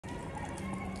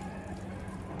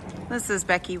This is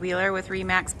Becky Wheeler with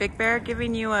Remax Big Bear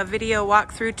giving you a video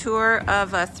walkthrough tour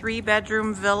of a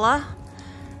 3-bedroom villa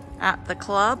at the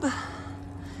club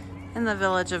in the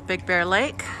village of Big Bear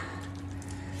Lake.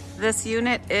 This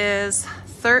unit is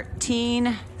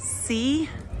 13C.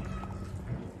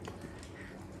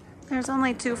 There's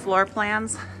only 2 floor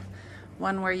plans,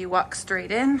 one where you walk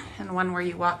straight in and one where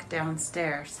you walk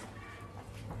downstairs.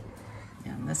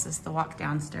 And this is the walk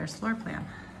downstairs floor plan.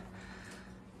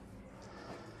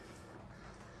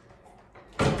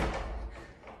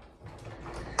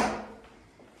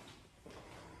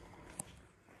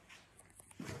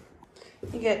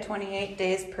 You get 28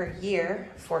 days per year,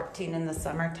 14 in the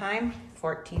summertime,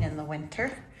 14 in the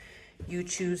winter. You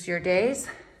choose your days.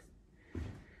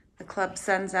 The club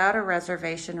sends out a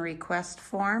reservation request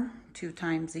form 2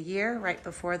 times a year, right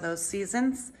before those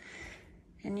seasons.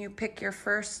 And you pick your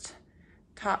first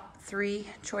top 3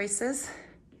 choices,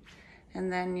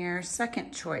 and then your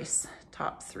second choice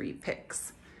top 3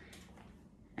 picks.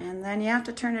 And then you have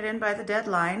to turn it in by the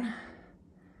deadline,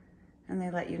 and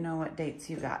they let you know what dates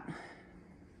you got.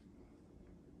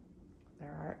 There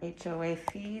are HOA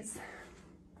fees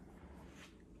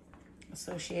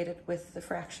associated with the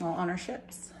fractional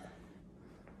ownerships.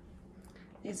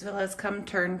 These villas come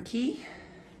turnkey.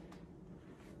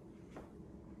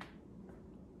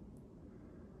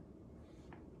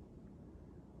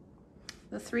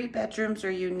 The 3 bedrooms are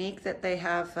unique that they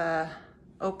have an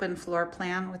open floor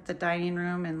plan with the dining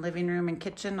room and living room and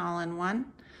kitchen all in one.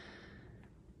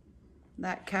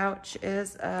 That couch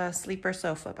is a sleeper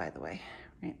sofa, by the way,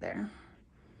 right there.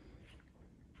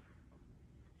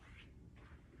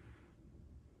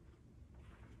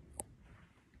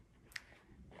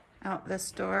 Out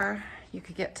this door, you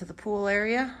could get to the pool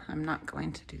area. I'm not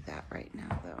going to do that right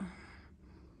now, though.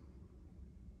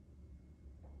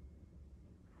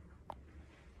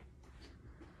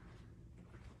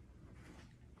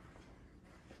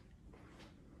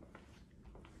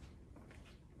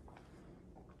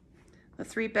 The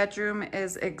 3-bedroom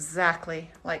is exactly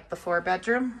like the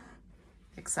 4-bedroom,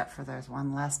 except for there's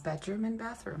one less bedroom and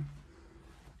bathroom.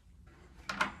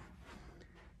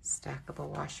 Stackable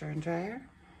washer and dryer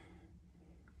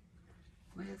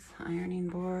with ironing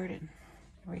board and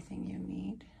everything you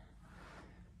need.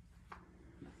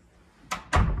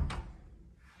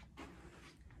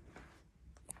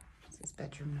 This is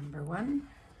bedroom number 1.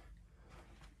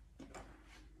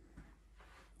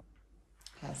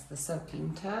 Has the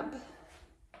soaking tub,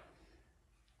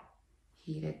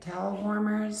 heated towel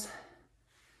warmers,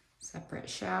 separate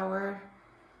shower,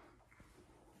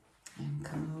 and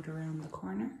commode around the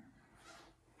corner.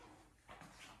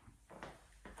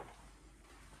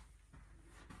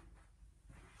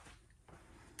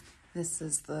 This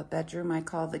is the bedroom I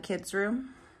call the kids' room.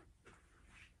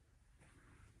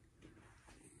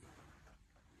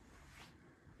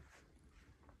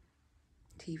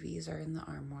 TVs are in the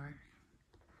armoire.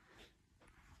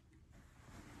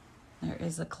 There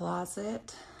is a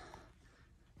closet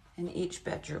in each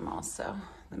bedroom also.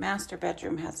 The master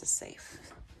bedroom has a safe.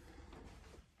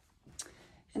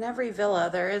 In every villa,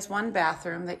 there is one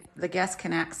bathroom that the guest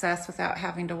can access without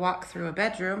having to walk through a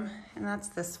bedroom, and that's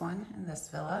this one in this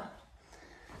villa.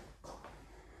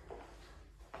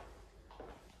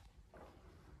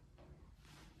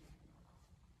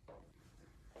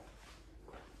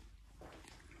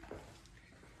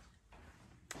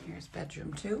 Here's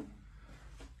bedroom 2.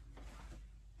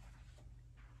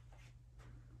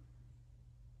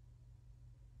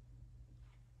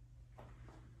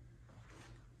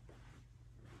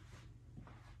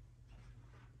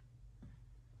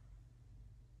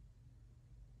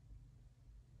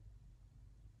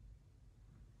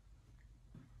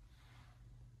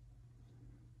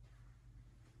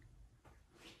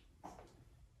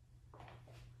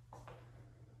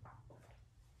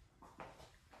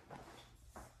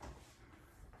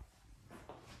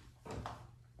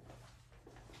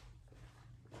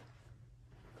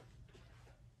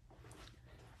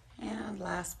 And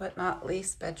last but not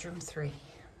least, bedroom 3.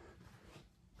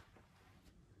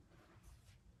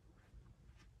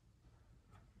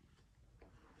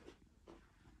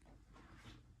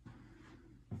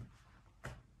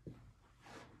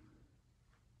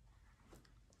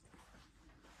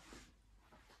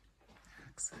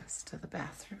 Access to the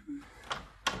bathroom.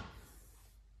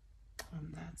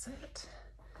 And that's it.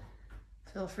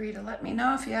 Feel free to let me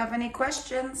know if you have any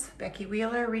questions. Becky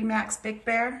Wheeler, Remax Big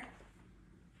Bear.